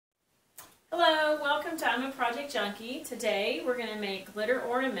Hello, welcome to I'm a Project Junkie. Today we're going to make glitter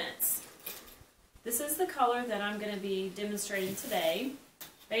ornaments. This is the color that I'm going to be demonstrating today.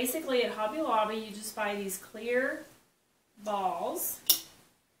 Basically at Hobby Lobby you just buy these clear balls,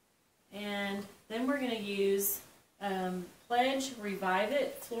 and then we're going to use Pledge Revive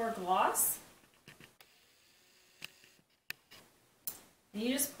It Floor Gloss. And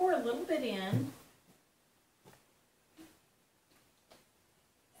you just pour a little bit in.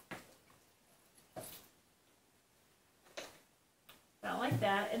 About like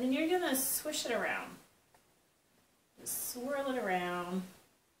that, and then you're going to swish it around. Just swirl it around,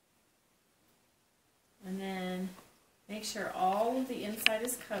 and then make sure all of the inside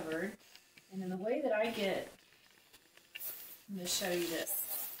is covered. And then the way that I get, I'm going to show you this.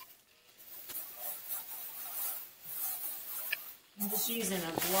 I'm just using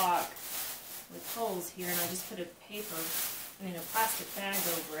a block with holes here, and I just put a plastic bag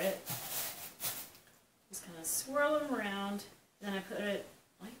over it. Just kind of swirl them around. Then I put it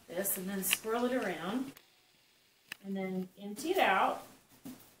like this, and then swirl it around, and then empty it out,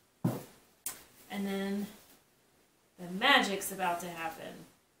 and then the magic's about to happen.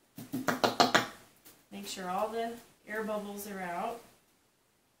 Make sure all the air bubbles are out,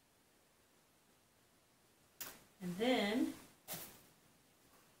 and then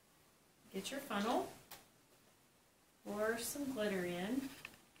get your funnel, pour some glitter in,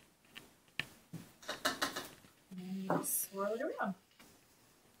 and you just swirl it around.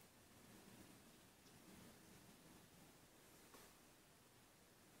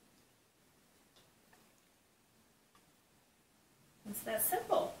 It's that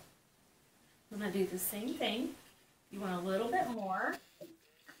simple. I'm going to do the same thing. If you want a little bit more,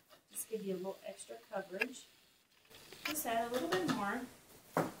 just give you a little extra coverage. Just add a little bit more.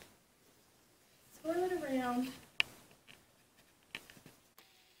 Swirl it around.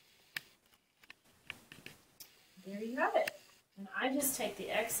 There you have it. And I just take the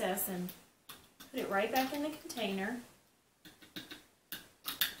excess and put it right back in the container.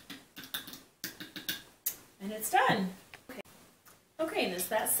 And it's done. Okay, and it's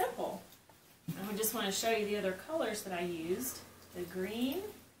that simple. I just want to show you the other colors that I used. The green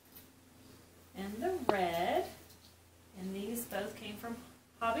and the red. And these both came from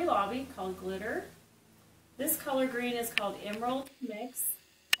Hobby Lobby, called Glitter. This color green is called Emerald Mix.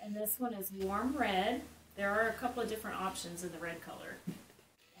 And this one is Warm Red. There are a couple of different options in the red color.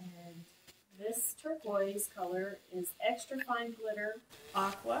 And this turquoise color is Extra Fine Glitter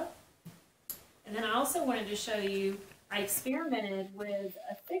Aqua. And then I also wanted to show you, I experimented with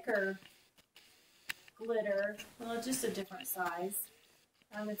a thicker glitter, well, just a different size.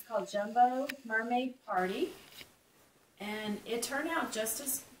 It's called Jumbo Mermaid Party. And it turned out just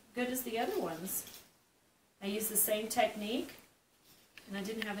as good as the other ones. I used the same technique, and I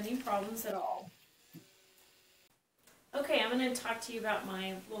didn't have any problems at all. Okay, I'm going to talk to you about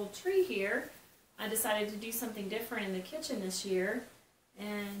my little tree here. I decided to do something different in the kitchen this year,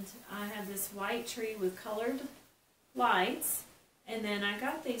 and I have this white tree with colored lights, and then I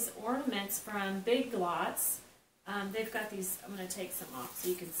got these ornaments from Big Lots. They've got these, I'm going to take some off so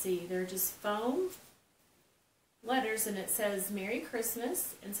you can see. They're just foam letters, and it says Merry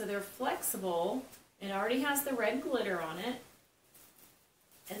Christmas, and so they're flexible. It already has the red glitter on it,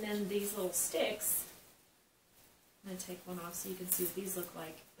 and then these little sticks. I'm going to take one off so you can see what these look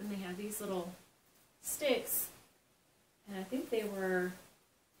like. And they have these little sticks, and I think they were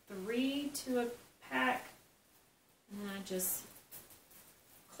 3 to a pack, and then I just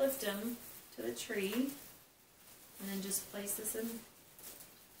clipped them to the tree, and then just place this in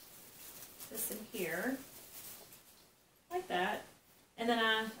here, like that. And then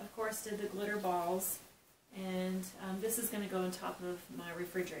I, of course, did the glitter balls, and this is going to go on top of my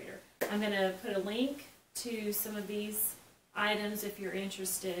refrigerator. I'm going to put a link to some of these items if you're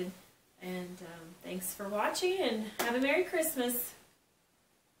interested, and thanks for watching, and have a Merry Christmas.